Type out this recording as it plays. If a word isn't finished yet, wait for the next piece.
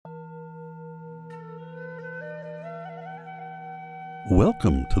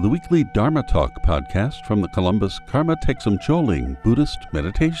Welcome to the weekly Dharma Talk podcast from the Columbus Karma Thegsum Choling Buddhist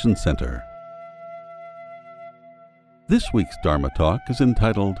Meditation Center. This week's Dharma Talk is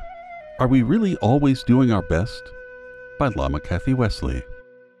entitled, Are We Really Always Doing Our Best? By Lama Kathy Wesley.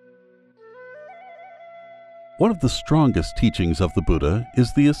 One of the strongest teachings of the Buddha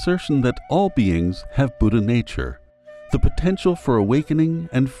is the assertion that all beings have Buddha nature, the potential for awakening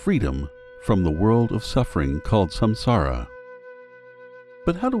and freedom from the world of suffering called samsara.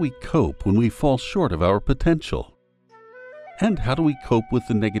 But how do we cope when we fall short of our potential? And how do we cope with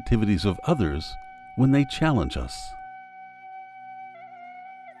the negativities of others when they challenge us?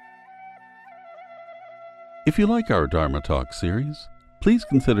 If you like our Dharma Talk series, please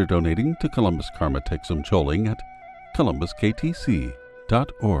consider donating to Columbus Karma Thegsum Choling at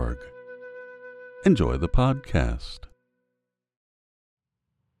columbusktc.org. Enjoy the podcast.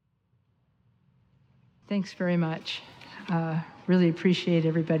 Thanks very much. Really appreciate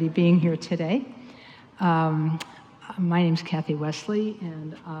everybody being here today. My name's Kathy Wesley,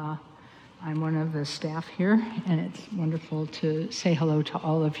 and I'm one of the staff here, and it's wonderful to say hello to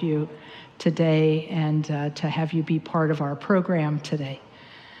all of you today and to have you be part of our program today.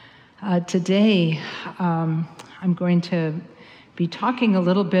 Today, I'm going to be talking a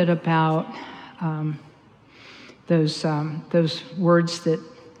little bit about those words that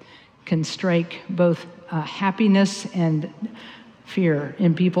can strike both happiness and fear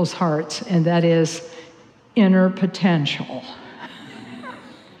in people's hearts, and that is inner potential.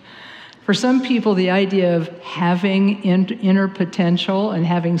 For some people, the idea of having inner potential and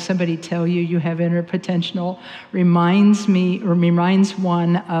having somebody tell you you have inner potential reminds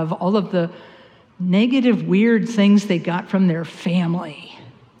one of all of the negative, weird things they got from their family.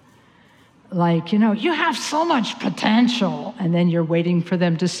 Like, you have so much potential, and then you're waiting for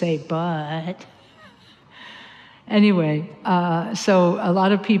them to say, but. Anyway, so a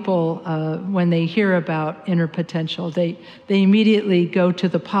lot of people, when they hear about inner potential, they immediately go to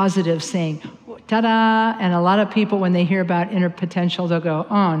the positive saying, ta-da! And a lot of people, when they hear about inner potential, they'll go,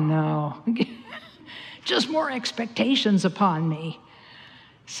 oh no, just more expectations upon me.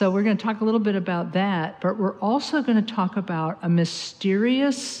 So we're going to talk a little bit about that, but we're also going to talk about a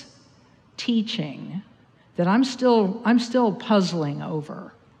mysterious teaching that I'm still puzzling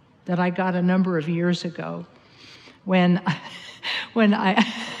over, that I got a number of years ago. When I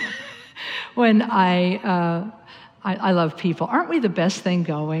love people. Aren't we the best thing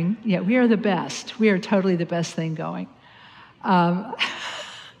going? Yeah, we are the best. We are totally the best thing going.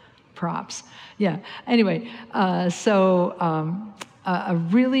 Props. Yeah. Anyway, a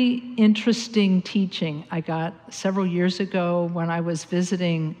really interesting teaching I got several years ago when I was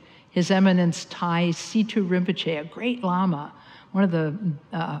visiting His Eminence Tai Situ Rinpoche, a great Lama, one of the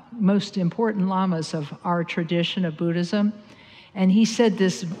most important lamas of our tradition of Buddhism. And he said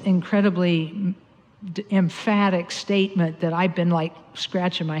this incredibly emphatic statement that I've been like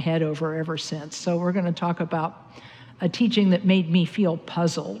scratching my head over ever since. So we're going to talk about a teaching that made me feel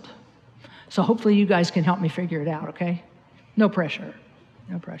puzzled. So hopefully you guys can help me figure it out, okay? No pressure.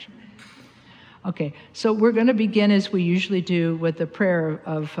 No pressure. Okay, so we're going to begin as we usually do with the prayer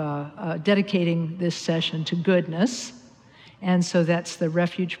of dedicating this session to goodness. And so that's the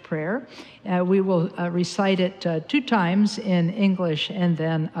refuge prayer. We will recite it 2 times in English and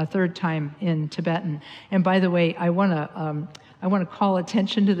then a 3rd time in Tibetan. And by the way, I want to call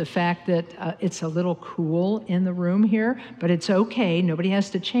attention to the fact that it's a little cool in the room here, but it's okay. Nobody has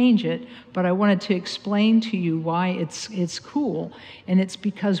to change it. But I wanted to explain to you why it's cool, and it's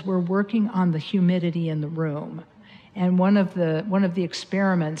because we're working on the humidity in the room. And one of the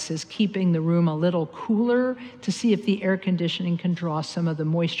experiments is keeping the room a little cooler to see if the air conditioning can draw some of the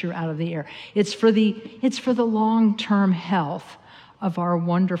moisture out of the air. It's for the long-term health of our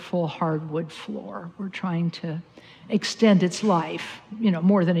wonderful hardwood floor. We're trying to extend its life,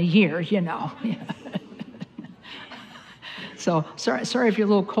 more than a year, Yeah. So sorry if you're a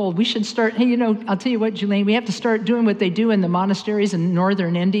little cold. We should start, hey, I'll tell you what, Julaine, we have to start doing what they do in the monasteries in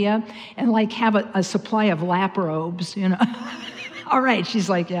northern India and have a supply of lap robes, All right, she's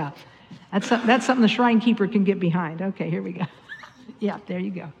like, yeah, that's something the shrine keeper can get behind. Okay, here we go. Yeah, there you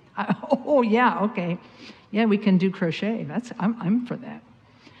go. Oh, yeah, okay. Yeah, we can do crochet. I'm for that.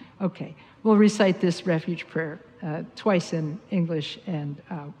 Okay, we'll recite this refuge prayer twice in English and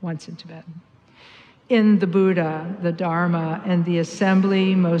once in Tibetan. In the Buddha, the Dharma, and the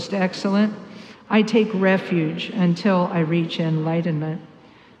assembly most excellent, I take refuge until I reach enlightenment.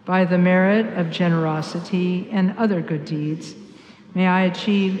 By the merit of generosity and other good deeds, may I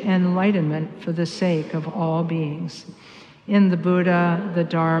achieve enlightenment for the sake of all beings. In the Buddha, the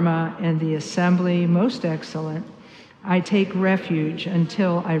Dharma, and the assembly most excellent, I take refuge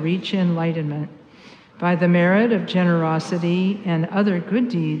until I reach enlightenment. By the merit of generosity and other good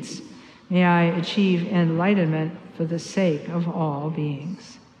deeds, may I achieve enlightenment for the sake of all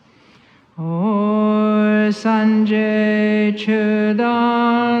beings. O Sanjay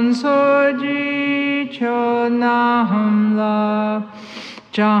Chudan Soji Chodnamla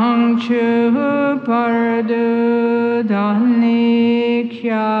Jang Chu Pardu Dani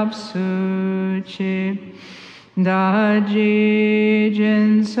Kyap Suchi Daji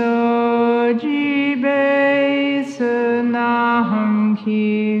Jin Soji Be Sunaham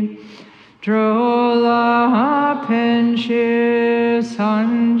Ki Drola Penshi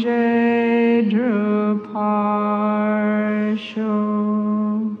Sanjay Druparsho.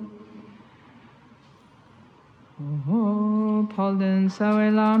 Oh, Palden Sawe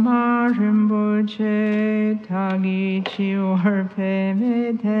Lama Rinpoche Tagi Chior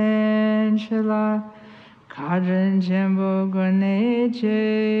Pemeten Shila Kajan Jembo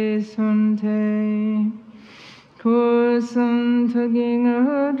Goneche Sunte Kusum Tuging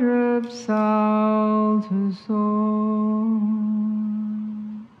Udrup Sal to So.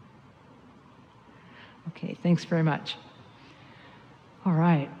 Okay, thanks very much. All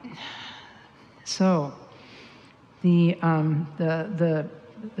right. So the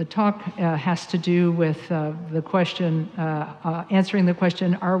talk has to do with the question, answering the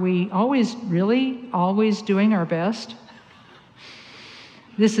question, are we always doing our best?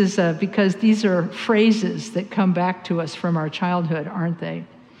 This is because these are phrases that come back to us from our childhood, aren't they?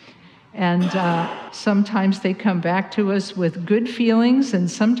 And sometimes they come back to us with good feelings,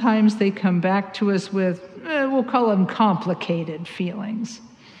 and sometimes they come back to us with, we'll call them complicated feelings.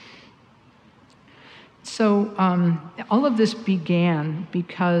 So all of this began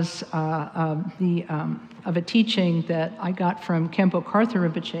because of a teaching that I got from Khenpo Karthar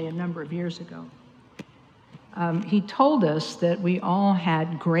Rinpoche a number of years ago. He told us that we all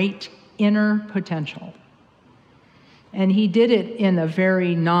had great inner potential. And he did it in a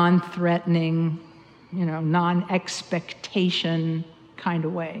very non-threatening, non-expectation kind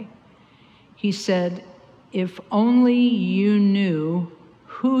of way. He said, if only you knew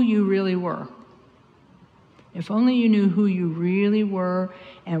who you really were, if only you knew who you really were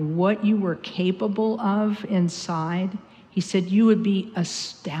and what you were capable of inside, he said, you would be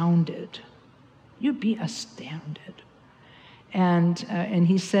astounded. You'd be astounded. And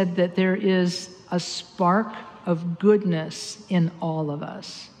he said that there is a spark of goodness in all of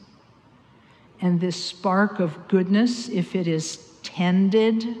us. And this spark of goodness, if it is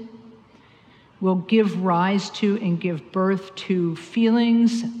tended, will give rise to and give birth to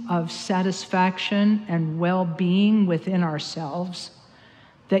feelings of satisfaction and well-being within ourselves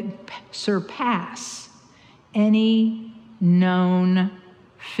that surpass any known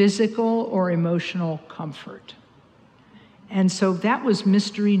physical or emotional comfort. And so that was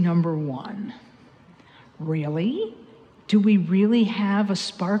mystery number one. Really? Do we really have a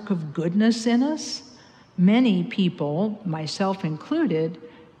spark of goodness in us? Many people, myself included,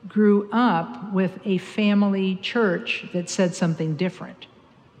 grew up with a family church that said something different.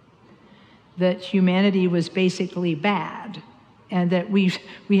 That humanity was basically bad, and that we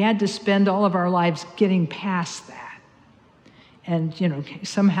had to spend all of our lives getting past that. And,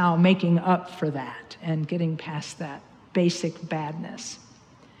 somehow making up for that and getting past that basic badness.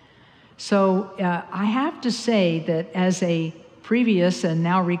 So I have to say that as a previous and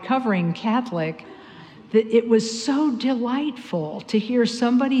now recovering Catholic, that it was so delightful to hear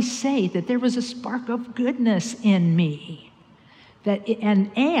somebody say that there was a spark of goodness in me.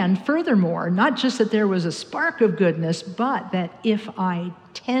 And furthermore, not just that there was a spark of goodness, but that if I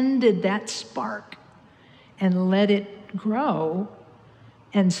tended that spark and let it grow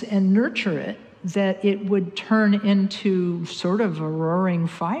and nurture it, that it would turn into sort of a roaring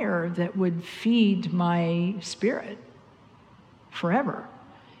fire that would feed my spirit forever.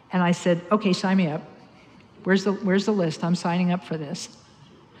 And I said, okay, sign me up. Where's the list? I'm signing up for this.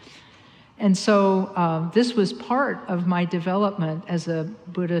 And so this was part of my development as a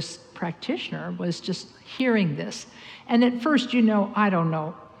Buddhist practitioner, was just hearing this. And at first, I don't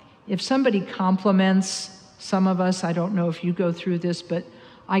know. If somebody compliments some of us, I don't know if you go through this, but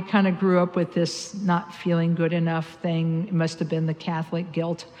I kind of grew up with this not feeling good enough thing. It must have been the Catholic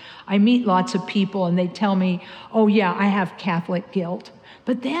guilt. I meet lots of people and they tell me, oh yeah, I have Catholic guilt.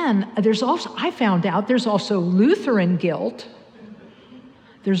 But then I found out there's also Lutheran guilt.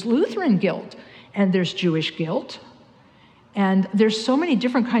 There's Lutheran guilt, and there's Jewish guilt, and there's so many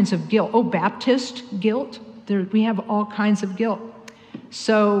different kinds of guilt. Oh, Baptist guilt. We have all kinds of guilt.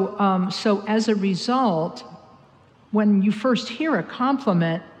 So as a result, when you first hear a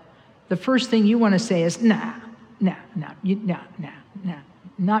compliment, the first thing you want to say is, nah, no,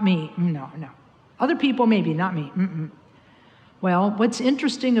 not me, no. Other people maybe, not me. Well, what's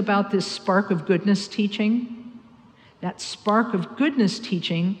interesting about this spark of goodness teaching, that spark of goodness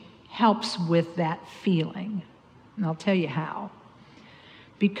teaching helps with that feeling. And I'll tell you how.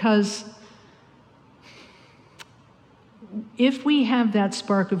 Because if we have that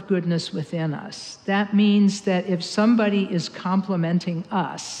spark of goodness within us, that means that if somebody is complimenting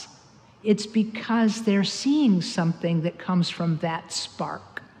us, it's because they're seeing something that comes from that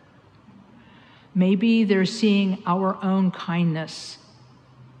spark. Maybe they're seeing our own kindness.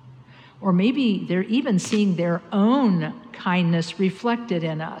 Or maybe they're even seeing their own kindness reflected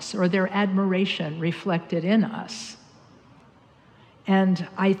in us, or their admiration reflected in us. And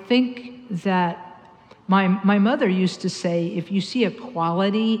I think that my mother used to say, if you see a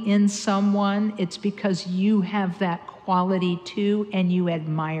quality in someone, it's because you have that quality too, and you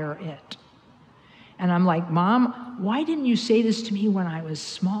admire it. And I'm like, Mom, why didn't you say this to me when I was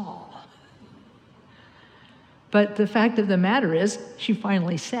small? But the fact of the matter is, she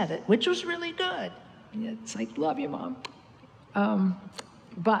finally said it, which was really good. It's like, love you, Mom.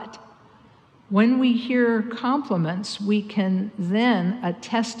 But when we hear compliments, we can then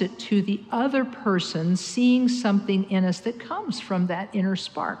attest it to the other person seeing something in us that comes from that inner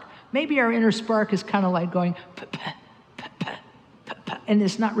spark. Maybe our inner spark is kind of like going, pa-pa, pa-pa, pa-pa, and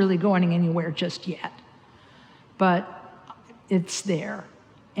it's not really going anywhere just yet. But it's there.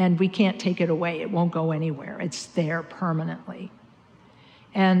 And we can't take it away. It won't go anywhere. It's there permanently.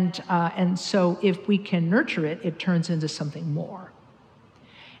 And so if we can nurture it, it turns into something more.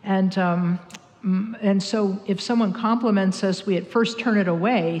 And so if someone compliments us, we at first turn it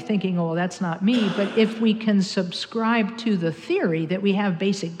away, thinking, oh, well, that's not me. But if we can subscribe to the theory that we have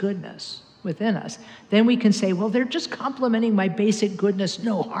basic goodness within us, then we can say, well, they're just complimenting my basic goodness,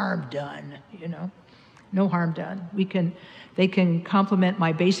 no harm done, no harm done. They can compliment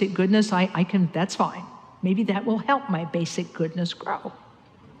my basic goodness, I can, that's fine. Maybe that will help my basic goodness grow.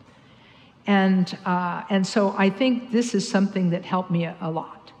 And so I think this is something that helped me a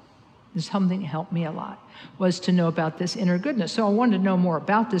lot. Was to know about this inner goodness. So I wanted to know more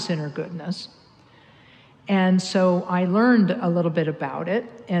about this inner goodness. And so I learned a little bit about it,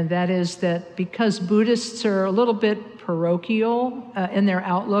 and that is that because Buddhists are a little bit parochial in their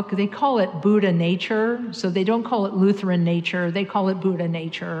outlook, they call it Buddha nature. So they don't call it Lutheran nature, they call it Buddha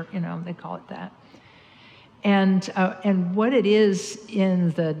nature, they call it that. And what it is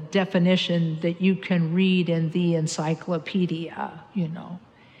in the definition that you can read in the encyclopedia,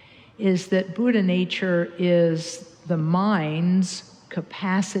 is that Buddha nature is the mind's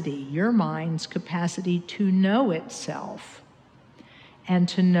capacity, your mind's capacity to know itself and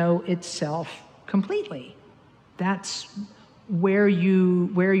to know itself completely. That's where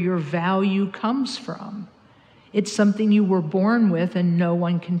your value comes from. It's something you were born with and no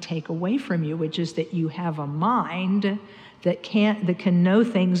one can take away from you, which is that you have a mind that can know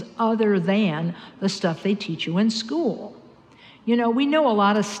things other than the stuff they teach you in school. We know a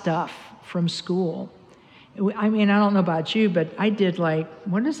lot of stuff from school. I mean, I don't know about you, but I did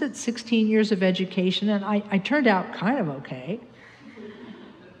 16 years of education, and I turned out kind of okay.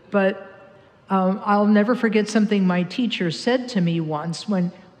 But I'll never forget something my teacher said to me once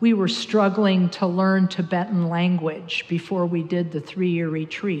when we were struggling to learn Tibetan language before we did the 3-year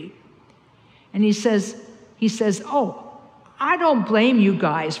retreat. And he says, oh, I don't blame you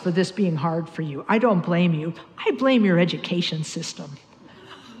guys for this being hard for you. I don't blame you. I blame your education system.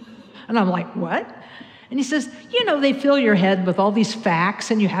 And I'm like, what? And he says, they fill your head with all these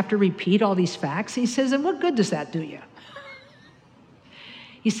facts and you have to repeat all these facts. He says, and what good does that do you?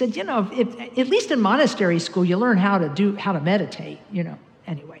 He said, if, at least in monastery school, you learn how to meditate,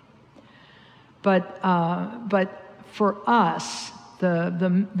 anyway. But for us,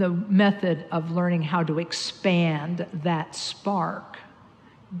 the method of learning how to expand that spark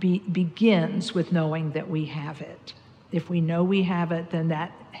begins with knowing that we have it. If we know we have it, then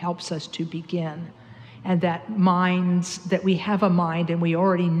that helps us to begin. And that we have a mind, and we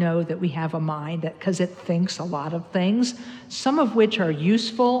already know that we have a mind because it thinks a lot of things, some of which are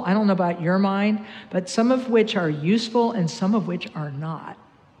useful. I don't know about your mind, but some of which are useful and some of which are not.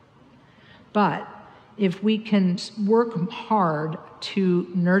 But if we can work hard to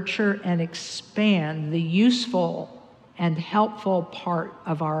nurture and expand the useful and helpful part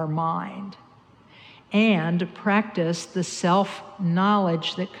of our mind, and practice the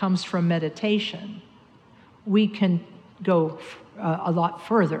self-knowledge that comes from meditation, we can go a lot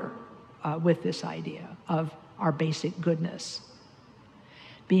further with this idea of our basic goodness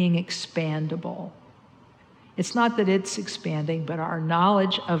being expandable. It's not that it's expanding, but our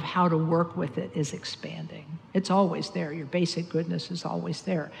knowledge of how to work with it is expanding. It's always there. Your basic goodness is always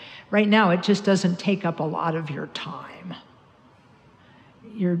there. Right now, it just doesn't take up a lot of your time.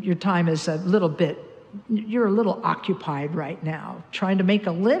 Your time is you're a little occupied right now, trying to make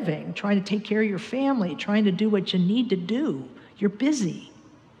a living, trying to take care of your family, trying to do what you need to do. You're busy,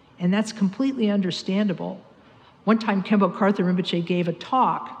 and that's completely understandable. One time, Khenpo Karthar Rinpoche gave a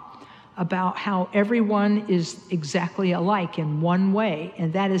talk about how everyone is exactly alike in one way,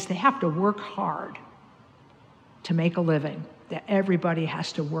 and that is they have to work hard to make a living. That everybody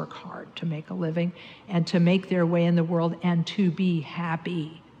has to work hard to make a living and to make their way in the world and to be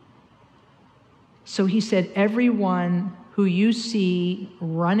happy. So he said, everyone who you see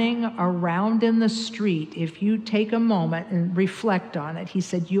running around in the street, if you take a moment and reflect on it, he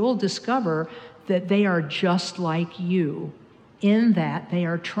said, you'll discover that they are just like you in that they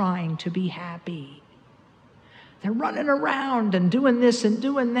are trying to be happy. They're running around and doing this and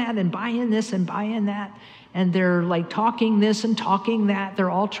doing that and buying this and buying that. And they're like talking this and talking that. They're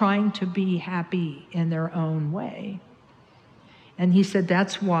all trying to be happy in their own way. And he said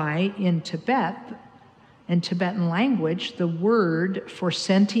that's why in Tibetan language, the word for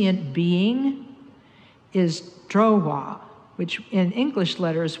sentient being is drowa, which in English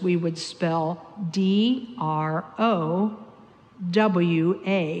letters we would spell D-R-O-W-A,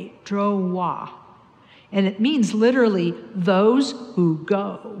 drowa. And it means literally those who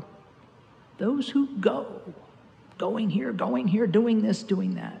go. Those who go, going here, doing this,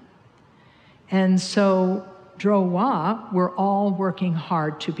 doing that. And so, drowa, we're all working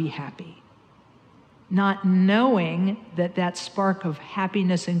hard to be happy, not knowing that that spark of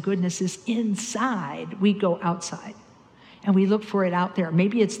happiness and goodness is inside. We go outside, and we look for it out there.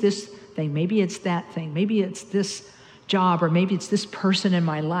 Maybe it's this thing, maybe it's that thing, maybe it's this job, or maybe it's this person in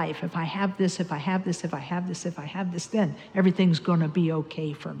my life. If I have this, if I have this, if I have this, if I have this, then everything's gonna be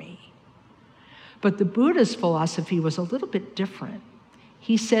okay for me. But the Buddha's philosophy was a little bit different.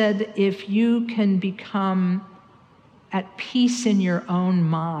 He said, if you can become at peace in your own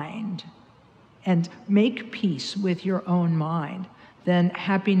mind and make peace with your own mind, then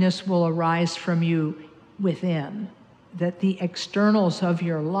happiness will arise from you within, that the externals of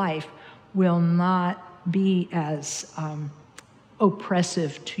your life will not be as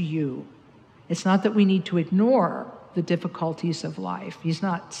oppressive to you. It's not that we need to ignore the difficulties of life. He's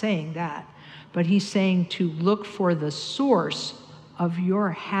not saying that. But he's saying to look for the source of your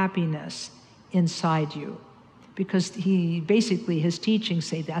happiness inside you. Because his teachings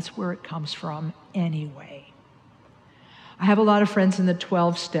say that's where it comes from anyway. I have a lot of friends in the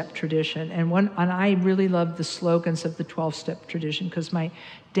 12-step tradition, and I really love the slogans of the 12-step tradition because my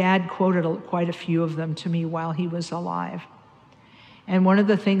dad quoted quite a few of them to me while he was alive. And one of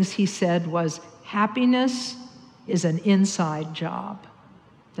the things he said was, happiness is an inside job.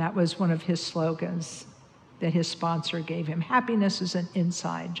 That was one of his slogans that his sponsor gave him. Happiness is an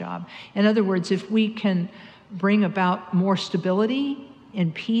inside job. In other words, if we can bring about more stability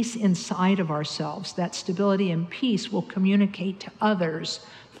and peace inside of ourselves, that stability and peace will communicate to others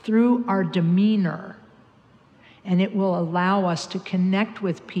through our demeanor, and it will allow us to connect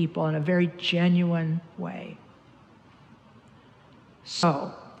with people in a very genuine way.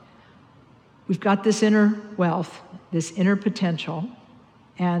 So, we've got this inner wealth, this inner potential,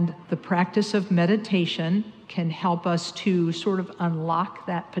 and the practice of meditation can help us to sort of unlock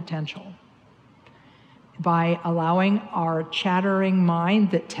that potential by allowing our chattering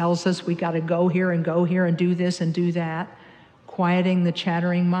mind that tells us we got to go here and do this and do that, quieting the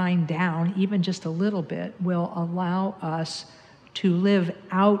chattering mind down even just a little bit will allow us to live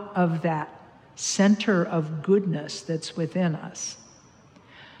out of that center of goodness that's within us.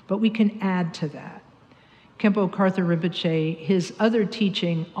 But we can add to that. Khenpo Karthar Rinpoche, his other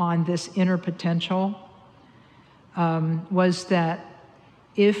teaching on this inner potential was that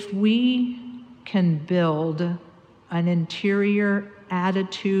if we can build an interior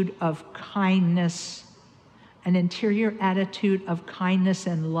attitude of kindness, and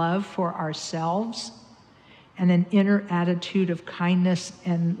love for ourselves, and an inner attitude of kindness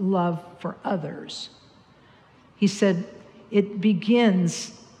and love for others. He said it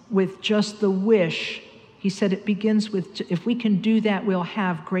begins with just the wish. He said it begins with, if we can do that, we'll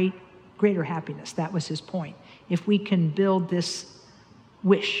have greater happiness. That was his point. If we can build this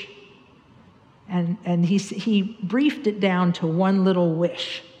wish. And he briefed it down to one little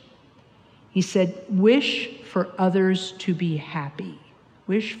wish. He said, wish for others to be happy.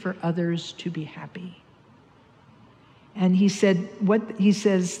 Wish for others to be happy. And he said, he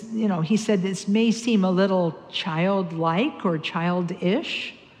said this may seem a little childlike or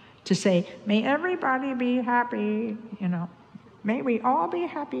childish to say, may everybody be happy, may we all be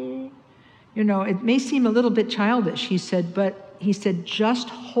happy. It may seem a little bit childish, he said, but he said, just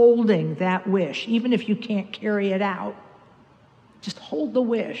holding that wish, even if you can't carry it out, just hold the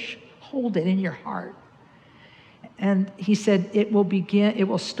wish, hold it in your heart. And he said, it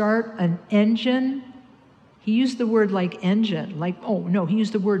will start an engine. He used the word like engine, he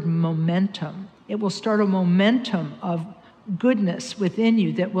used the word momentum. It will start a momentum of goodness within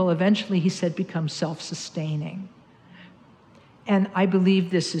you that will eventually, he said, become self-sustaining. And I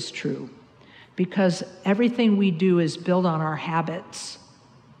believe this is true because everything we do is built on our habits.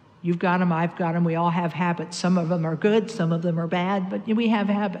 You've got them, I've got them, we all have habits. Some of them are good, some of them are bad, but we have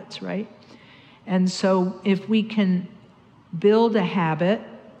habits, right? And so if we can build a habit,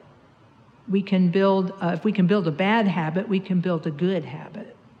 if we can build a bad habit, we can build a good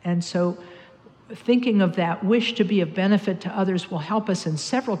habit. And so thinking of that wish to be of benefit to others will help us in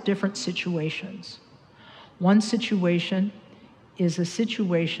several different situations. One situation is a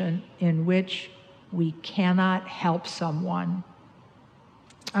situation in which we cannot help someone.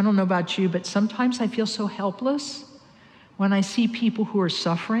 I don't know about you, but sometimes I feel so helpless when I see people who are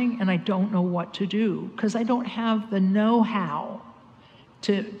suffering and I don't know what to do because I don't have the know-how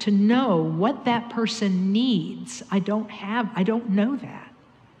to know what that person needs. I don't know that.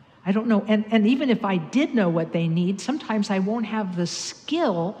 I don't know. And even if I did know what they need, sometimes I won't have the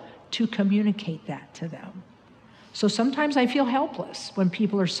skill to communicate that to them. So sometimes I feel helpless when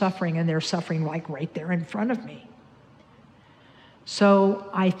people are suffering and they're suffering like right there in front of me. So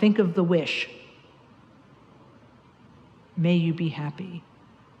I think of the wish. May you be happy.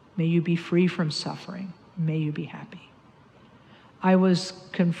 May you be free from suffering. May you be happy. I was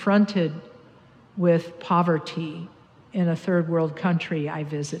confronted with poverty in a third world country I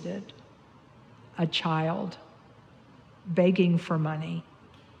visited. A child begging for money.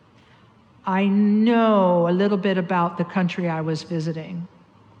 I know a little bit about the country I was visiting.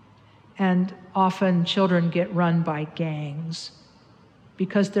 And often children get run by gangs.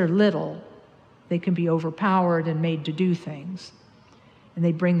 Because they're little, they can be overpowered and made to do things. And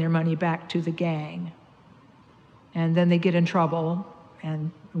they bring their money back to the gang. And then they get in trouble,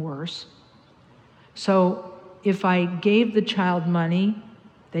 and worse. So if I gave the child money,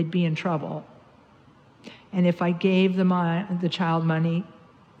 they'd be in trouble. And if I gave the child money,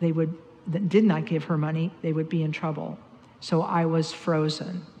 did not give her money, they would be in trouble. So I was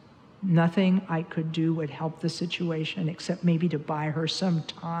frozen. Nothing I could do would help the situation except maybe to buy her some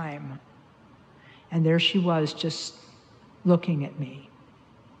time. And there she was just looking at me.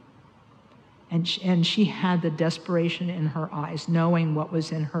 And she had the desperation in her eyes, knowing what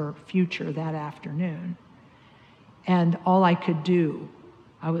was in her future that afternoon. And all I could do,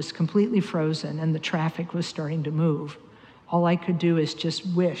 I was completely frozen and the traffic was starting to move. All I could do is just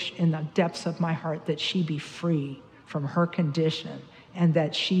wish in the depths of my heart that she be free from her condition and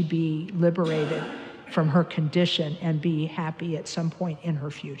that she be liberated from her condition and be happy at some point in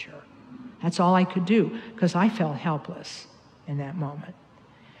her future. That's all I could do because I felt helpless in that moment.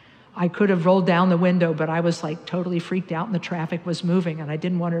 I could have rolled down the window, but I was like totally freaked out and the traffic was moving and I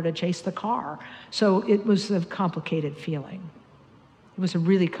didn't want her to chase the car. So it was a complicated feeling. It was a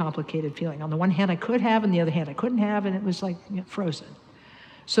really complicated feeling. On the one hand I could have, and the other hand I couldn't have, and it was like frozen.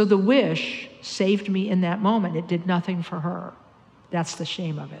 So the wish saved me in that moment. It did nothing for her. That's the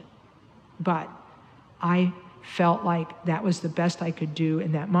shame of it. But I felt like that was the best I could do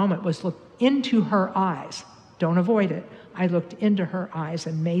in that moment, was look into her eyes. Don't avoid it. I looked into her eyes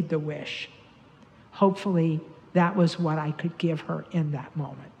and made the wish. Hopefully, that was what I could give her in that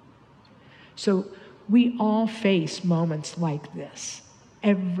moment. So we all face moments like this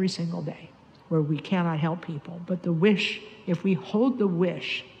every single day where we cannot help people. But the wish, if we hold the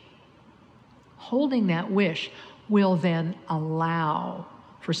wish, holding that wish will then allow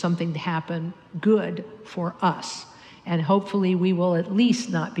for something to happen good for us. And hopefully we will at least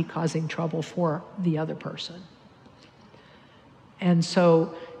not be causing trouble for the other person. And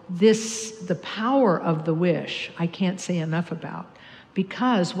so the power of the wish, I can't say enough about,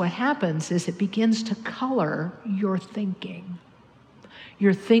 because what happens is it begins to color your thinking.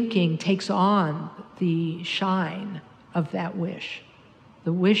 Your thinking takes on the shine of that wish.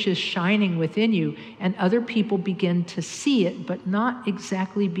 The wish is shining within you, and other people begin to see it, but not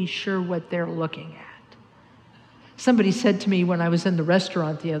exactly be sure what they're looking at. Somebody said to me when I was in the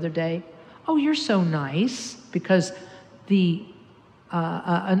restaurant the other day, "Oh, you're so nice," because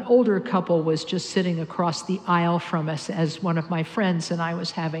an older couple was just sitting across the aisle from us as one of my friends and I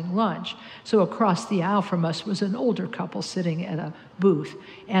was having lunch. So across the aisle from us was an older couple sitting at a booth,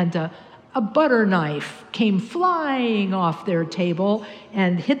 and a butter knife came flying off their table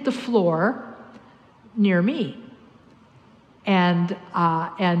and hit the floor near me. And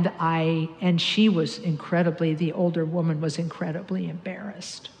she was the older woman was incredibly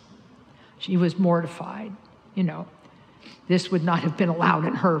embarrassed. She was mortified. This would not have been allowed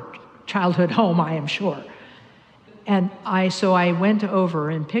in her childhood home, I am sure. And so I went over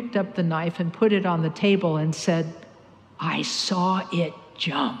and picked up the knife and put it on the table and said, I saw it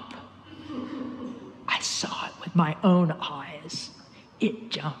jump. I saw it with my own eyes. It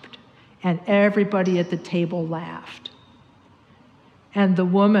jumped. And everybody at the table laughed. And the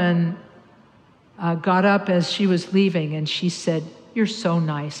woman got up as she was leaving and she said, you're so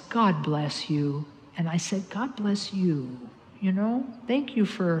nice. God bless you. And I said, God bless you. Thank you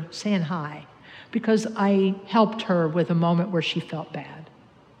for saying hi. Because I helped her with a moment where she felt bad,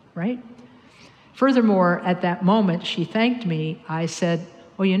 right? Furthermore, at that moment, she thanked me. I said,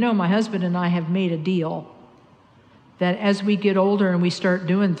 well, my husband and I have made a deal that as we get older and we start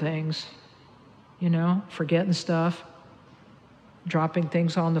doing things, forgetting stuff, dropping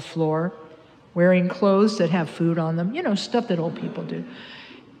things on the floor, wearing clothes that have food on them, stuff that old people do.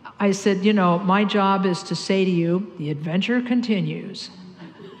 I said, my job is to say to you, the adventure continues.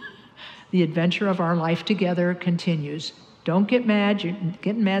 The adventure of our life together continues. Don't get mad.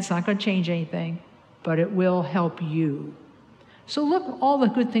 Getting mad's not going to change anything, but it will help you. So look, all the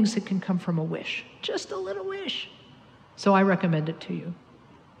good things that can come from a wish, just a little wish. So I recommend it to you.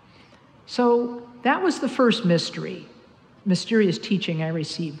 So that was the first mysterious teaching I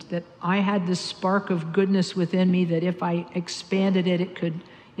received, that I had this spark of goodness within me that if I expanded it,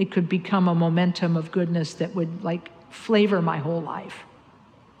 it could become a momentum of goodness that would flavor my whole life.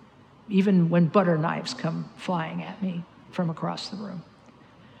 Even when butter knives come flying at me from across the room.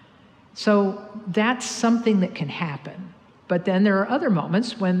 So that's something that can happen. But then there are other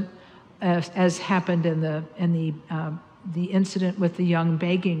moments when, as happened in the incident with the young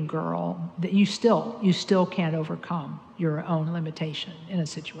begging girl, that you still can't overcome your own limitation in a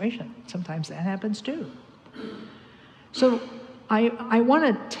situation. Sometimes that happens too. So I want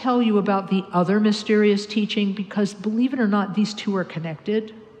to tell you about the other mysterious teaching because, believe it or not, these two are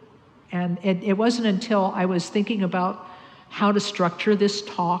connected. And it wasn't until I was thinking about how to structure this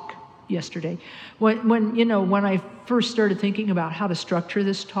talk yesterday. When I first started thinking about how to structure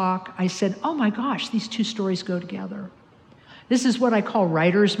this talk, I said, oh my gosh, these two stories go together. This is what I call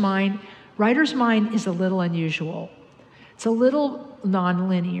writer's mind. Writer's mind is a little unusual. It's a little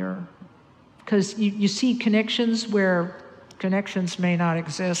nonlinear because you see connections where connections may not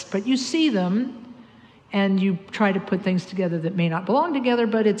exist, but you see them and you try to put things together that may not belong together,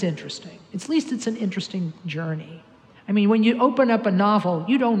 but it's interesting. At least it's an interesting journey. I mean, when you open up a novel,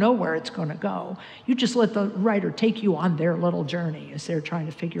 you don't know where it's going to go. You just let the writer take you on their little journey as they're trying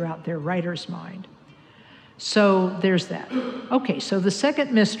to figure out their writer's mind. So there's that. Okay, so the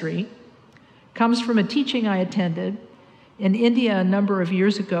second mystery comes from a teaching I attended in India a number of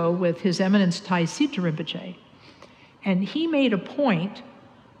years ago with His Eminence Thai Sita Rinpoche. And he made a point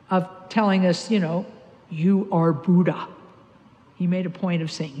of telling us, you are Buddha. He made a point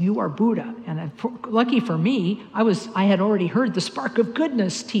of saying, you are Buddha. And lucky for me, I had already heard the spark of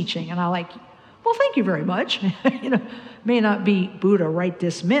goodness teaching. And well, thank you very much. May not be Buddha right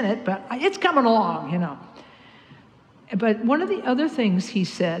this minute, but it's coming along, But one of the other things he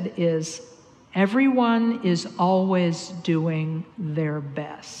said is, everyone is always doing their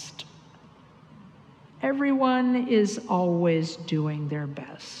best. Everyone is always doing their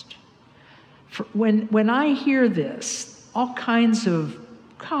best. When I hear this, all kinds of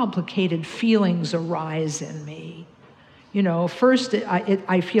complicated feelings arise in me. First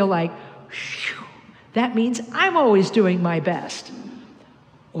I feel like, whew, that means I'm always doing my best.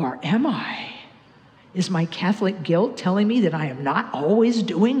 Or am I? Is my Catholic guilt telling me that I am not always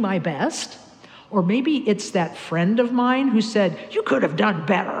doing my best? Or maybe it's that friend of mine who said, you could have done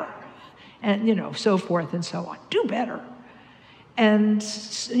better. And, so forth and so on. Do better. And,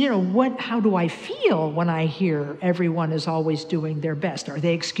 how do I feel when I hear everyone is always doing their best? Are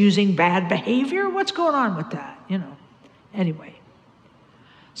they excusing bad behavior? What's going on with that? Anyway.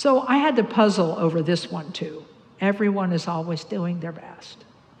 So I had to puzzle over this one too. Everyone is always doing their best.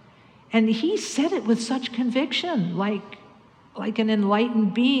 And he said it with such conviction, like an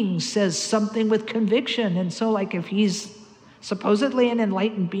enlightened being says something with conviction. And so if he's supposedly an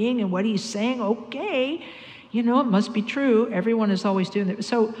enlightened being and what he's saying, okay, it must be true. Everyone is always doing it.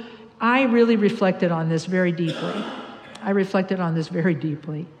 So I really reflected on this very deeply.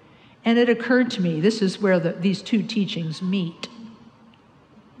 And it occurred to me, this is where these two teachings meet.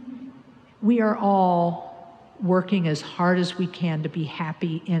 We are all working as hard as we can to be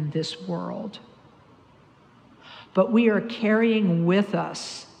happy in this world. But we are carrying with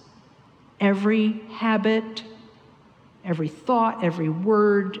us every habit, Every thought, every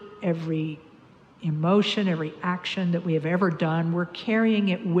word, every emotion, every action that we have ever done, we're carrying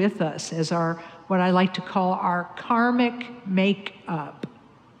it with us as what I like to call our karmic makeup.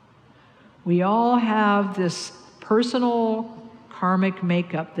 We all have this personal karmic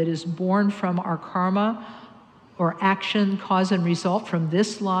makeup that is born from our karma or action, cause and result from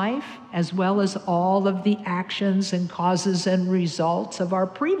this life, as well as all of the actions and causes and results of our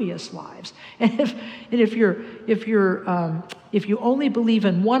previous lives. And if you only believe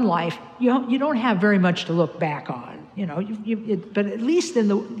in one life, you don't have very much to look back on. But at least in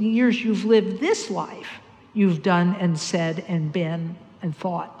the years you've lived this life, you've done and said and been and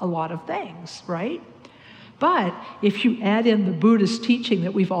thought a lot of things, right? But if you add in the Buddhist teaching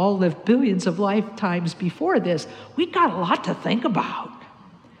that we've all lived billions of lifetimes before this, we've got a lot to think about.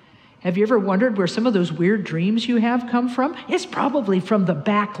 Have you ever wondered where some of those weird dreams you have come from? It's probably from the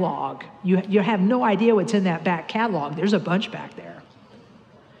backlog. You have no idea what's in that back catalog. There's a bunch back there.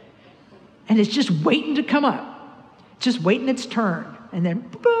 And it's just waiting to come up, just waiting its turn. And then,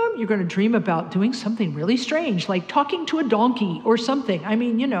 boom, you're going to dream about doing something really strange, like talking to a donkey or something. I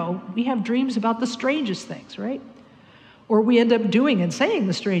mean, we have dreams about the strangest things, right? Or we end up doing and saying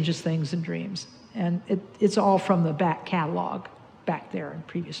the strangest things in dreams. And it's all from the back catalog back there in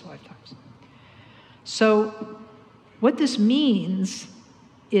previous lifetimes. So what this means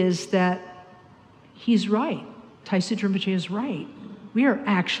is that he's right. Taisei Rinpoche is right. We are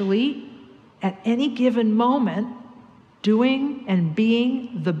actually, at any given moment, doing and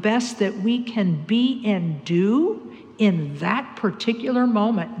being the best that we can be and do in that particular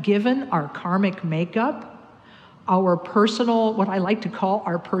moment, given our karmic makeup, our personal, what I like to call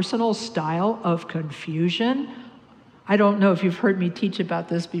our personal style of confusion. I don't know if you've heard me teach about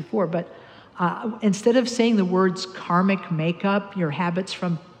this before, but instead of saying the words karmic makeup, your habits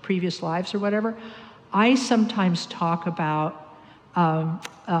from previous lives or whatever, I sometimes talk about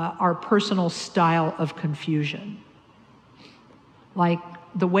our personal style of confusion. Like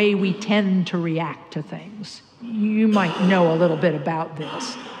the way we tend to react to things. You might know a little bit about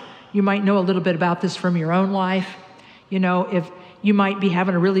this. You might know a little bit about this from your own life. If you might be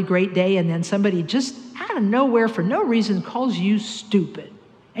having a really great day and then somebody just out of nowhere for no reason calls you stupid.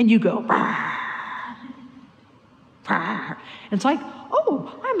 And you go, "Rah, rah." And it's like,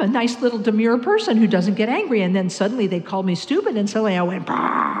 oh, I'm a nice little demure person who doesn't get angry. And then suddenly they called me stupid and suddenly I went,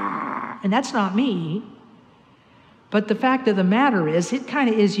 "Rah." And that's not me. But the fact of the matter is, it kind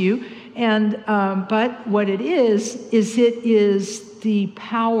of is you. And but what it is it is the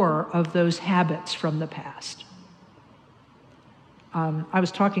power of those habits from the past. I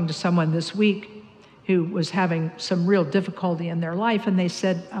was talking to someone this week who was having some real difficulty in their life, and they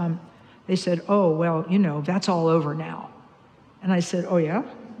said, "Oh, well, that's all over now." And I said, "Oh yeah?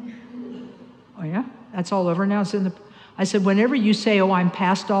 Oh yeah? That's all over now?" I said, "Whenever you say, 'Oh, I'm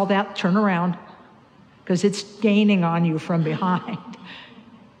past all that,' turn around. Because it's gaining on you from behind,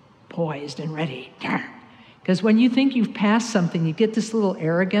 poised and ready. Because when you think you've passed something, you get this little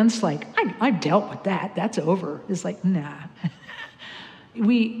arrogance, like, I've dealt with that, that's over. It's like, nah.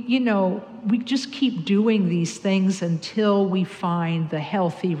 We just keep doing these things until we find the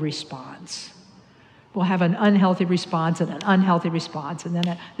healthy response. We'll have an unhealthy response and an unhealthy response,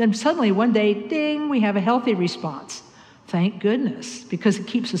 and then suddenly one day, ding, we have a healthy response. Thank goodness, because it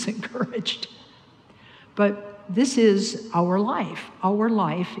keeps us encouraged. But this is our life. Our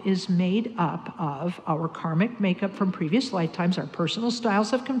life is made up of our karmic makeup from previous lifetimes, our personal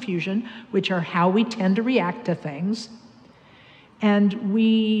styles of confusion, which are how we tend to react to things.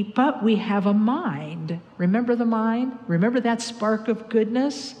 But we have a mind. Remember the mind? Remember that spark of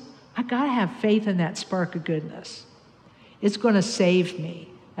goodness? I gotta have faith in that spark of goodness. It's gonna save me.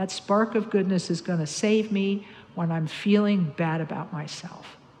 That spark of goodness is gonna save me when I'm feeling bad about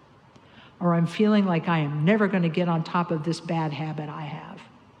myself. Or I'm feeling like I am never going to get on top of this bad habit I have.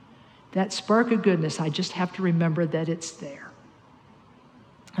 That spark of goodness, I just have to remember that it's there.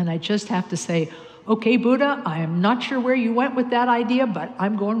 And I just have to say, okay, Buddha, I am not sure where you went with that idea, but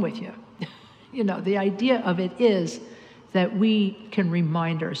I'm going with you. The idea of it is that we can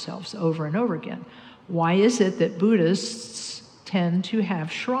remind ourselves over and over again. Why is it that Buddhists tend to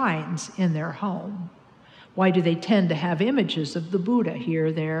have shrines in their home? Why do they tend to have images of the Buddha here,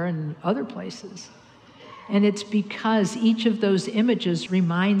 there, and other places? And it's because each of those images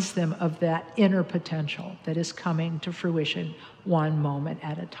reminds them of that inner potential that is coming to fruition one moment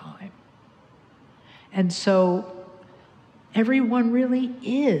at a time. And so everyone really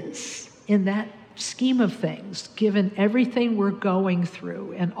is, in that scheme of things, given everything we're going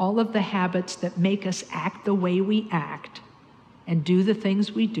through and all of the habits that make us act the way we act and do the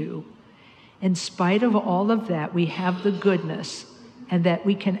things we do, In spite of all of that, we have the goodness, and that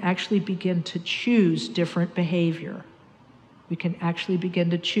we can actually begin to choose different behavior. We can actually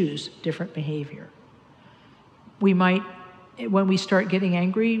begin to choose different behavior. We might, when we start getting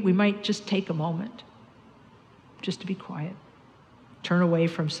angry, we might just take a moment just to be quiet, turn away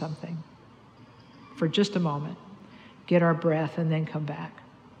from something for just a moment, get our breath, and then come back.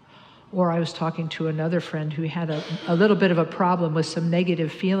 Or I was talking to another friend who had a little bit of a problem with some negative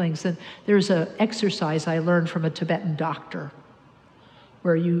feelings, and there's an exercise I learned from a Tibetan doctor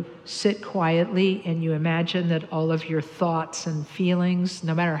where you sit quietly and you imagine that all of your thoughts and feelings,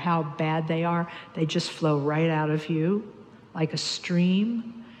 no matter how bad they are, they just flow right out of you like a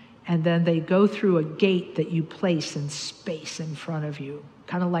stream, and then they go through a gate that you place in space in front of you,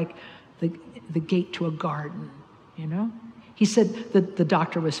 kind of like the gate to a garden, you know? He said, the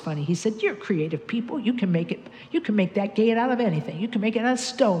doctor was funny. He said, you're creative people. You can make that gate out of anything. You can make it out of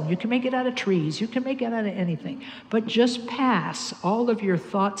stone. You can make it out of trees. You can make it out of anything. But just pass all of your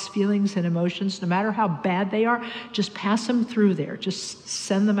thoughts, feelings, and emotions, no matter how bad they are, just pass them through there. Just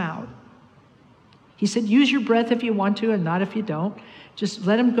send them out. He said, use your breath if you want to and not if you don't. Just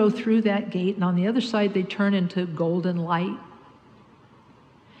let them go through that gate, and on the other side, they turn into golden light.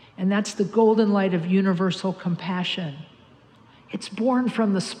 And that's the golden light of universal compassion. It's born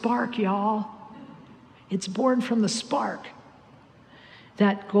from the spark, y'all. It's born from the spark.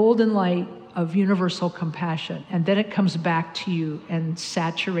 That golden light of universal compassion. And then it comes back to you and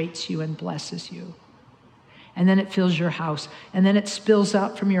saturates you and blesses you. And then it fills your house. And then it spills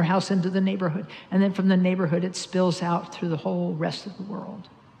out from your house into the neighborhood. And then from the neighborhood, it spills out through the whole rest of the world.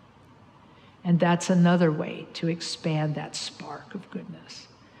 And that's another way to expand that spark of goodness.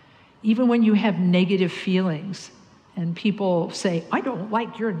 Even when you have negative feelings, and people say, I don't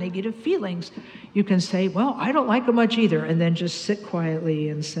like your negative feelings, you can say, well, I don't like them much either, and then just sit quietly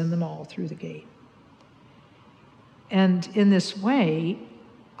and send them all through the gate. And in this way,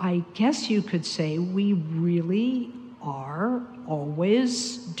 I guess you could say we really are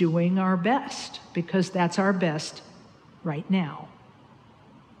always doing our best, because that's our best right now.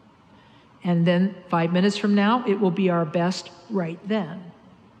 And then 5 minutes from now, it will be our best right then.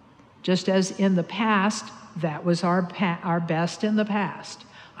 Just as in the past, that was our best in the past.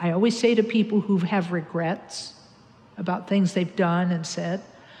 I always say to people who have regrets about things they've done and said,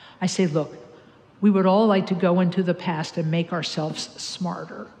 I say, look, we would all like to go into the past and make ourselves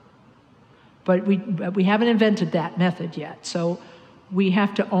smarter. But we haven't invented that method yet. So we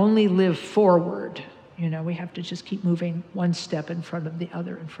have to only live forward. You know, we have to just keep moving one step in front of the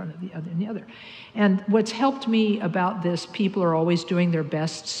other, in front of the other, and the other. And what's helped me about this, people are always doing their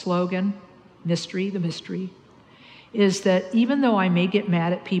best slogan, the mystery, is that even though I may get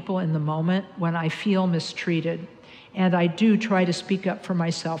mad at people in the moment when I feel mistreated, and I do try to speak up for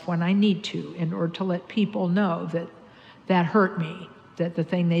myself when I need to in order to let people know that that hurt me, that the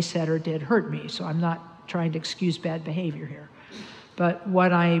thing they said or did hurt me, so I'm not trying to excuse bad behavior here. But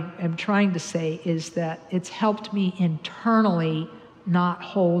what I am trying to say is that it's helped me internally not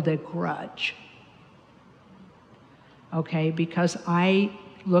hold a grudge. Okay, because I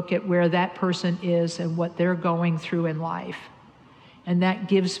look at where that person is and what they're going through in life. And that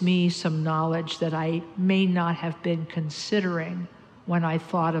gives me some knowledge that I may not have been considering when I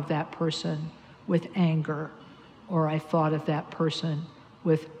thought of that person with anger, or I thought of that person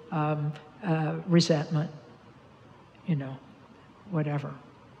with resentment, you know, whatever.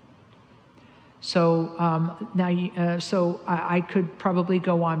 So I could probably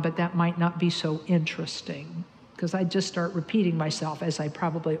go on, but that might not be so interesting, because I just start repeating myself, as I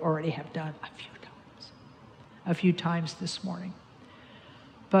probably already have done a few times this morning.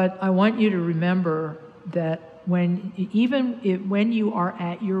 But I want you to remember that when you are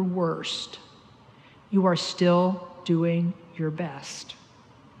at your worst, you are still doing your best.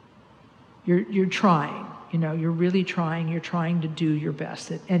 You're trying, you know, you're really trying. You're trying to do your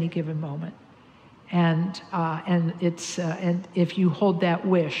best at any given moment, and if you hold that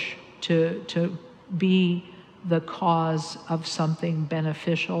wish to be the cause of something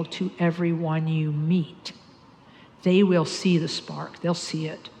beneficial to everyone you meet, they will see the spark. They'll see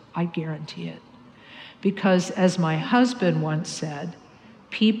it. I guarantee it. Because as my husband once said,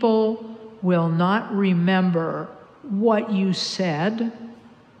 people will not remember what you said,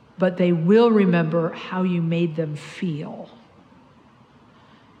 but they will remember how you made them feel.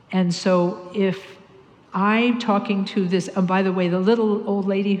 And so if I'm talking to this, and by the way, the little old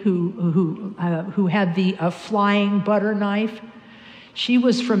lady who had the flying butter knife, she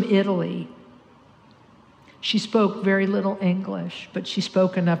was from Italy. She spoke very little English, but she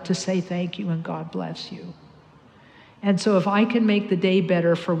spoke enough to say thank you and God bless you. And so if I can make the day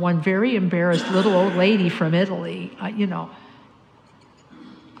better for one very embarrassed little old lady from Italy,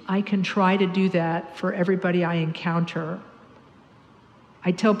 I can try to do that for everybody I encounter.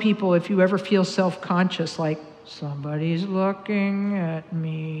 I tell people, if you ever feel self-conscious, like somebody's looking at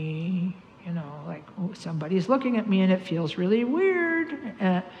me, like somebody's looking at me and it feels really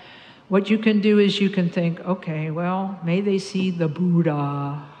weird. What you can do is you can think, okay, well, may they see the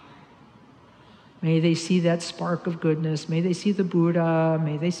Buddha. May they see that spark of goodness. May they see the Buddha.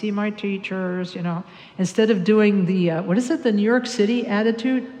 May they see my teachers, Instead of doing the, the New York City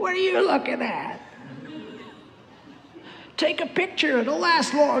attitude? What are you looking at? Take a picture, it'll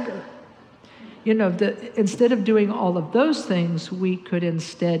last longer. Instead of doing all of those things, we could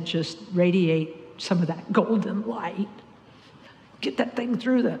instead just radiate some of that golden light. Get that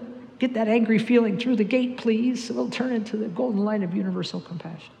angry feeling through the gate, please. It'll turn into the golden light of universal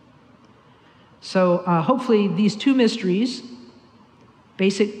compassion. So hopefully these two mysteries,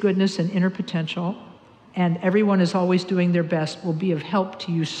 basic goodness and inner potential, and everyone is always doing their best, will be of help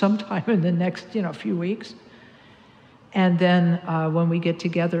to you sometime in the next few weeks. And then when we get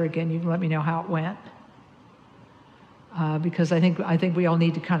together again, you can let me know how it went. Because I think we all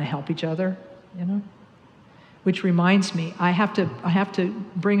need to kind of help each other, Which reminds me, I have to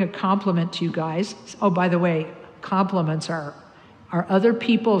bring a compliment to you guys. Oh, by the way, compliments are other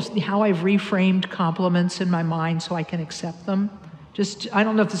people's, how I've reframed compliments in my mind so I can accept them. I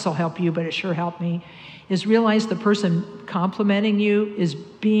don't know if this will help you, but it sure helped me, is realize the person complimenting you is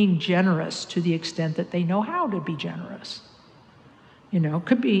being generous to the extent that they know how to be generous.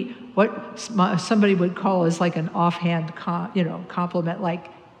 Could be what somebody would call as like an offhand, compliment, like,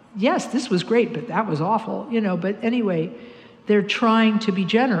 yes, this was great, but that was awful, But anyway, they're trying to be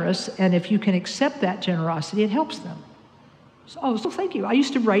generous, and if you can accept that generosity, it helps them. So thank you. I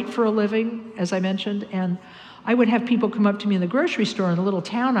used to write for a living, as I mentioned, and I would have people come up to me in the grocery store in the little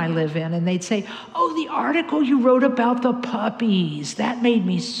town I live in, and they'd say, oh, the article you wrote about the puppies, that made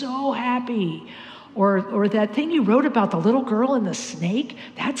me so happy. Or that thing you wrote about the little girl and the snake,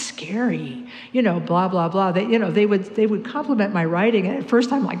 that's scary. Blah, blah, blah. They would compliment my writing, and at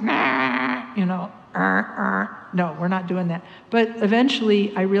first I'm like, nah, no, we're not doing that. But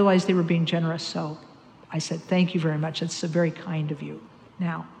eventually I realized they were being generous, so I said, thank you very much. It's very kind of you.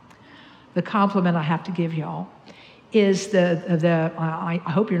 Now, the compliment I have to give y'all is I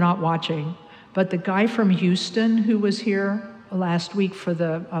hope you're not watching, but the guy from Houston who was here last week for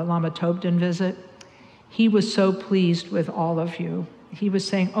the Lama Tobden visit, he was so pleased with all of you. He was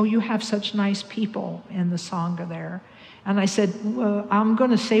saying, oh, you have such nice people in the Sangha there. And I said, well, I'm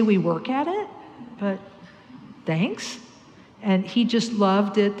going to say we work at it, but thanks. And he just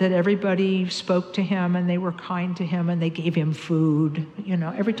loved it that everybody spoke to him and they were kind to him and they gave him food.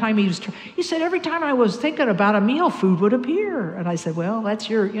 Every time he said, every time I was thinking about a meal, food would appear. And I said, well, that's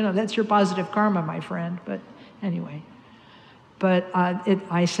your positive karma, my friend. But anyway,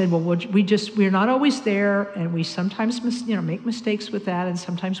 I said, well, we're not always there, and we sometimes make mistakes with that, and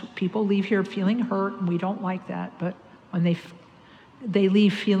sometimes people leave here feeling hurt, and we don't like that. But when they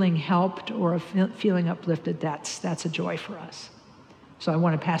leave feeling helped or feeling uplifted, that's a joy for us. So I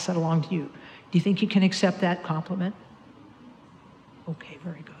want to pass that along to you. Do you think you can accept that compliment? Okay,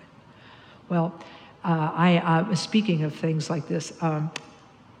 very good. Well, speaking of things like this,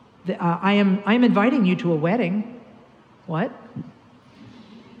 I am inviting you to a wedding. What?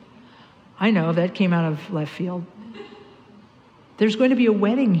 I know, that came out of left field. There's going to be a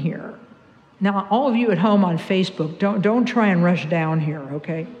wedding here. Now, all of you at home on Facebook, don't try and rush down here,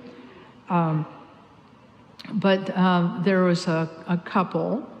 okay? But there was a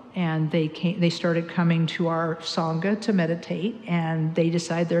couple, and they started coming to our Sangha to meditate, and they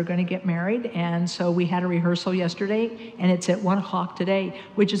decided they're going to get married, and so we had a rehearsal yesterday, and it's at 1 o'clock today,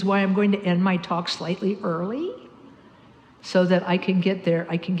 which is why I'm going to end my talk slightly early, so that I can get there,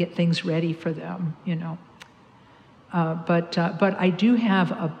 I can get things ready for them, But I do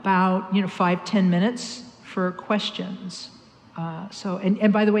have about 5-10 minutes for questions.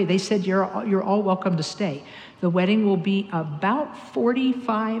 And by the way, they said you're all welcome to stay. The wedding will be about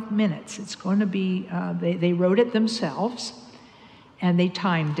 45 minutes. It's going to be they wrote it themselves, and they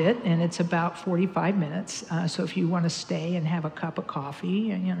timed it, and it's about 45 minutes. So if you want to stay and have a cup of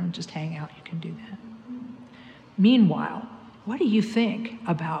coffee and just hang out, you can do that. Meanwhile, what do you think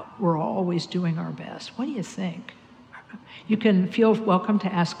about we're always doing our best? What do you think? You can feel welcome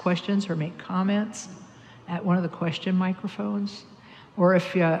to ask questions or make comments at one of the question microphones. Or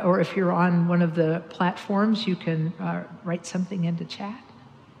if you're on one of the platforms, you can write something into chat.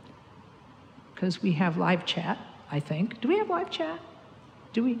 Because we have live chat, I think. Do we have live chat?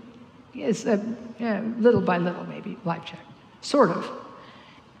 Do we? It's little by little, maybe, life check. Sort of.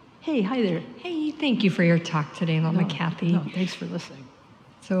 Hey, hi there. Hey, thank you for your talk today, Lama Kathy. No, thanks for listening.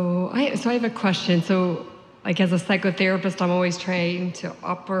 So I have a question. So, like as a psychotherapist, I'm always trying to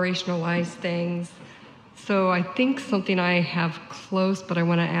operationalize things. So I think something I have close, but I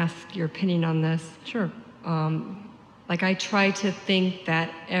want to ask your opinion on this. Sure. Like I try to think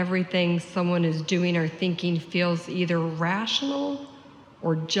that everything someone is doing or thinking feels either rational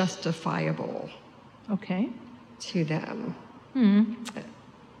or justifiable. Okay. To them. Hmm.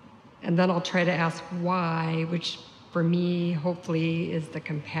 And then I'll try to ask why, which for me, hopefully, is the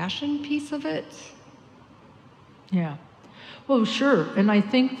compassion piece of it. Yeah. Well, sure. And I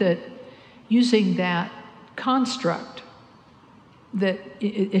think that using that construct, that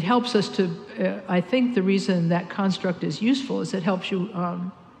it helps us to, I think the reason that construct is useful is it helps you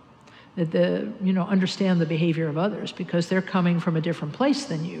understand the behavior of others, because they're coming from a different place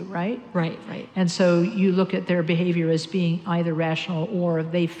than you, right? Right. And so you look at their behavior as being either rational or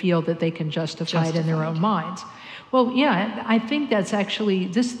they feel that they can justify it in their own minds. Well, yeah, I think that's actually,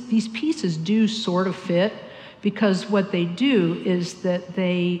 these pieces do sort of fit, because what they do is that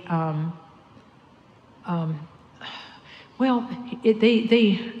they,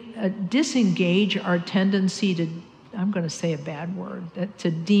 they disengage our tendency to, I'm going to say a bad word,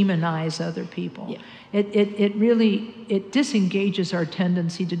 to demonize other people. Yeah. It really disengages our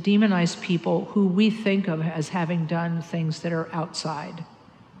tendency to demonize people who we think of as having done things that are outside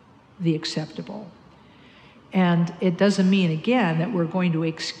the acceptable. And it doesn't mean, again, that we're going to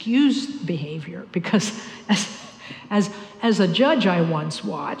excuse behavior, because as a judge I once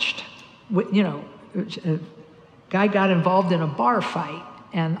watched, a guy got involved in a bar fight,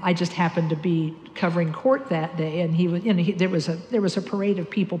 and I just happened to be covering court that day, and he was, there was a parade of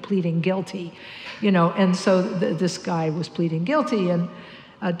people pleading guilty, and so this guy was pleading guilty and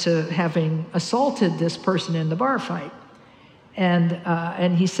to having assaulted this person in the bar fight.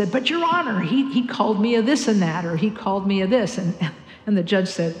 And he said, "But Your Honor, he called me a this and that, or he called me a this." And the judge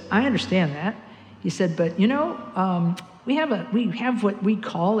said, "I understand that." He said, "But we have what we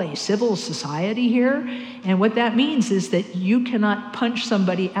call a civil society here, and what that means is that you cannot punch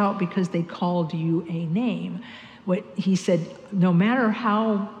somebody out because they called you a name." He said, "No matter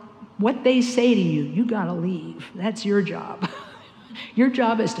what they say to you, you gotta leave. That's your job." Your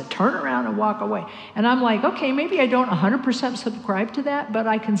job is to turn around and walk away. And I'm like, okay, maybe I don't 100% subscribe to that, but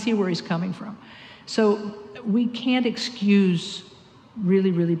I can see where he's coming from. So we can't excuse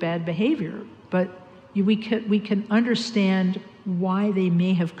really, really bad behavior, but we can understand why they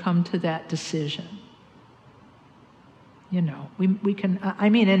may have come to that decision. We can,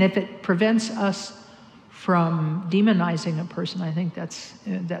 and if it prevents us from demonizing a person, I think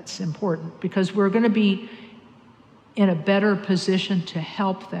that's important, because we're going to be in a better position to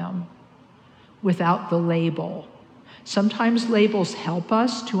help them without the label. Sometimes labels help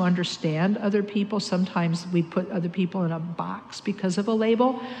us to understand other people. Sometimes we put other people in a box because of a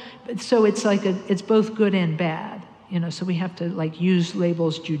label. So it's like it's both good and bad, so we have to use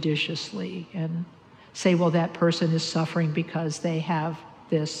labels judiciously and say, well, that person is suffering because they have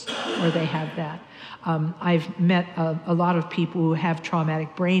this or they have that. I've met a lot of people who have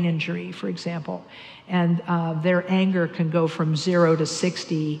traumatic brain injury, for example, and their anger can go from 0 to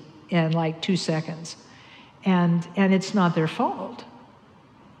 60 in 2 seconds. And it's not their fault.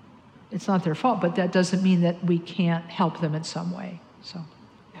 It's not their fault, but that doesn't mean that we can't help them in some way. So,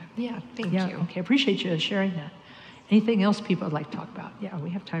 yeah, thank you. Okay, appreciate you sharing that. Anything else people would like to talk about? Yeah, we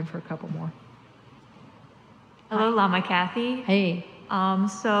have time for a couple more. Hello, Lama Kathy. Hey.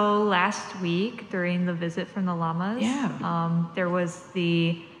 So last week during the visit from the Lamas, there was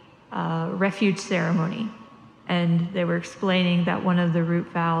the refuge ceremony. And they were explaining that one of the root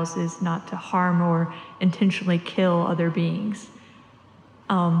vows is not to harm or intentionally kill other beings.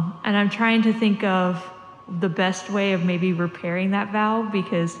 And I'm trying to think of the best way of maybe repairing that vow,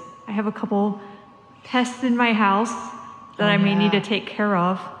 because I have a couple pests in my house that I may need to take care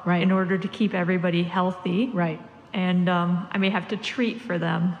of in order to keep everybody healthy. Right. And I may have to treat for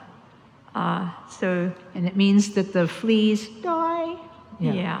them. And it means that the fleas die.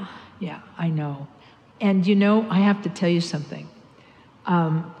 Yeah. Yeah, I know. And I have to tell you something.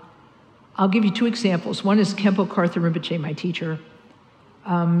 I'll give you 2 examples. One is Khenpo Karthar Rinpoche, my teacher.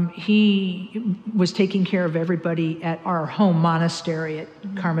 He was taking care of everybody at our home monastery at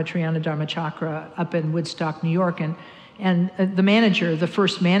Karma Triana Dharma Chakra up in Woodstock, New York. And the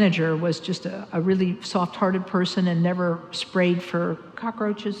first manager, was just a really soft-hearted person and never sprayed for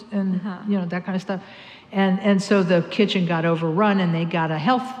cockroaches and that kind of stuff. And so the kitchen got overrun and they got a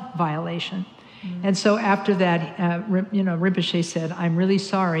health violation. And so after that, Rinpoche said, I'm really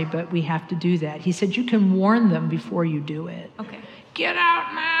sorry, but we have to do that. He said, you can warn them before you do it. Okay. Get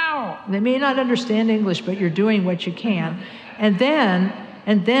out now. They may not understand English, but you're doing what you can. And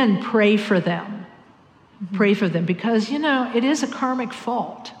then pray for them. Pray for them, because, it is a karmic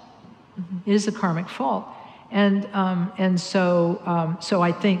fault. It is a karmic fault. And so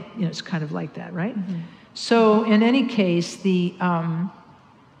I think, it's kind of like that, right? So in any case,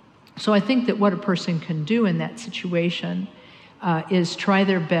 so I think that what a person can do in that situation is try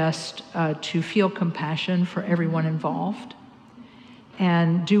their best to feel compassion for everyone involved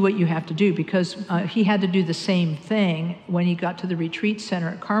and do what you have to do, because he had to do the same thing when he got to the retreat center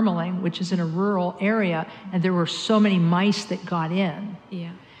at Carmeling, which is in a rural area, and there were so many mice that got in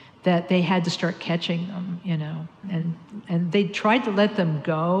that they had to start catching them, and they tried to let them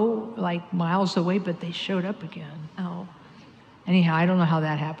go like miles away, but they showed up again. Oh. Anyhow, I don't know how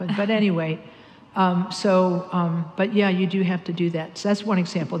that happened, but anyway, but yeah, you do have to do that. So that's one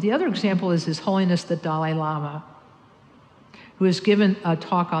example. The other example is His Holiness the Dalai Lama, who has given a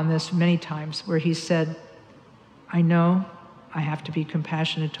talk on this many times, where he said, I know I have to be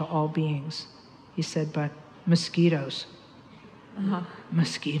compassionate to all beings. He said, but mosquitoes,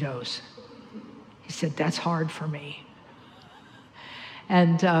 mosquitoes. He said, that's hard for me.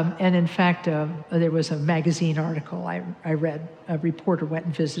 And in fact, there was a magazine article I read. A reporter went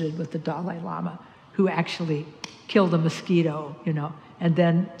and visited with the Dalai Lama, who actually killed a mosquito, and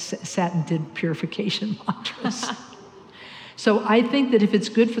then sat and did purification mantras. So I think that if it's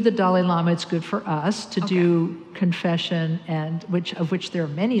good for the Dalai Lama, it's good for us to do confession, and of which there are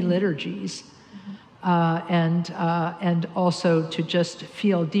many liturgies, and also to just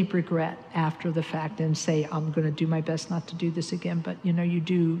feel deep regret after the fact and say, I'm going to do my best not to do this again. But you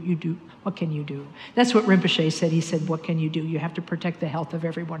do. What can you do? That's what Rinpoche said. He said, what can you do? You have to protect the health of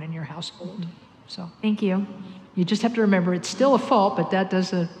everyone in your household. So thank you. You just have to remember it's still a fault, but that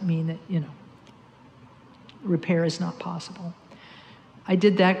doesn't mean that repair is not possible. I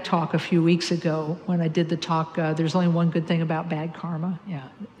did that talk a few weeks ago when I did the talk, there's only one good thing about bad karma. Yeah,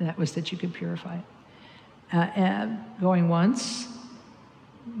 that was that you could purify it. And going once,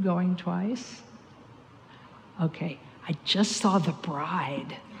 going twice. Okay, I just saw the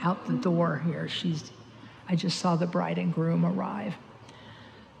bride out the door here. I just saw the bride and groom arrive.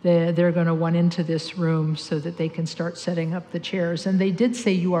 They're going to run into this room so that they can start setting up the chairs. And they did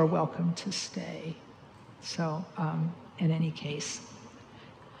say, you are welcome to stay. So in any case,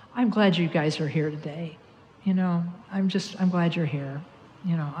 I'm glad you guys are here today. I'm glad you're here.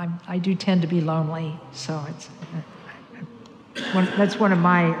 I do tend to be lonely, so that's one of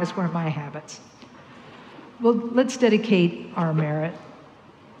my habits. Well, let's dedicate our merit.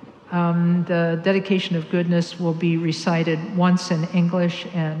 The dedication of goodness will be recited once in English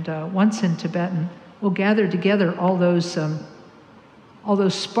and once in Tibetan. We'll gather together all those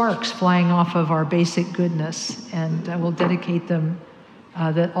sparks flying off of our basic goodness, and we'll dedicate them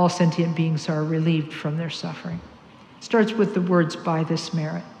that all sentient beings are relieved from their suffering. It starts with the words, by this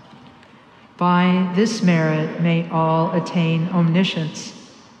merit. By this merit may all attain omniscience.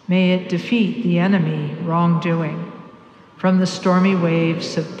 May it defeat the enemy, wrongdoing. From the stormy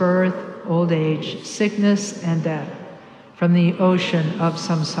waves of birth, old age, sickness, and death, from the ocean of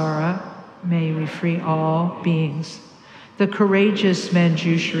samsara, may we free all beings. The courageous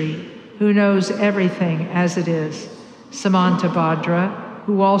Manjushri, who knows everything as it is, Samantabhadra,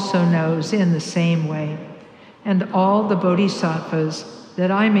 who also knows in the same way, and all the bodhisattvas,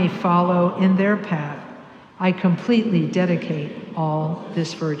 that I may follow in their path, I completely dedicate all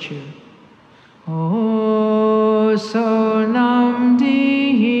this virtue. O sonam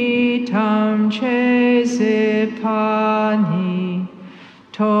dihitam che sipani,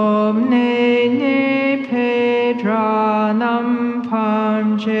 tom ne pedranam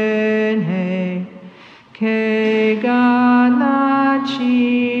pamjene, ke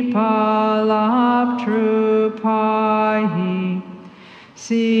ganachi palaptrupahi,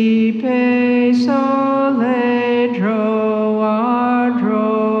 si pe sole droar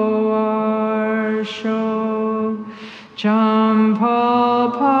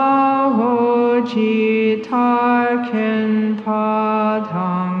Jampal pavoji tarkin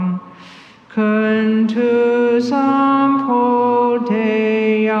padang, kuntu sampo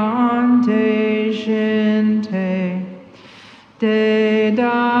deyante shinte, de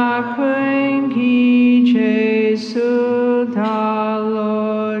da kungi jesu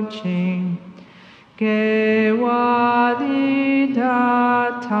daloching, ge wadi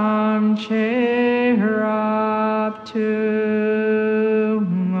datam cheraptu.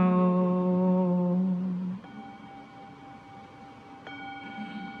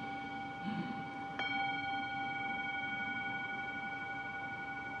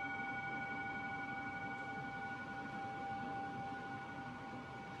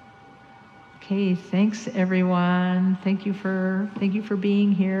 Okay, thanks everyone. Thank you for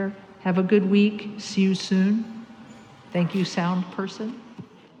being here. Have a good week. See you soon. Thank you, sound person.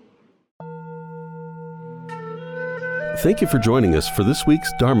 Thank you for joining us for this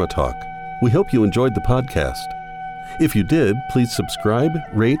week's Dharma Talk. We hope you enjoyed the podcast. If you did, please subscribe,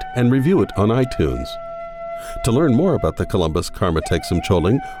 rate, and review it on iTunes. To learn more about the Columbus Karma Thegsum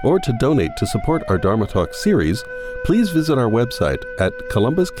Choling or to donate to support our Dharma Talk series, please visit our website at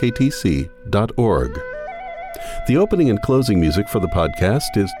columbusktc.org. The opening and closing music for the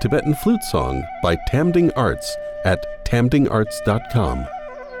podcast is Tibetan Flute Song by Tamding Arts at tamdingarts.com.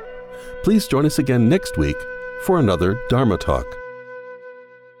 Please join us again next week for another Dharma Talk.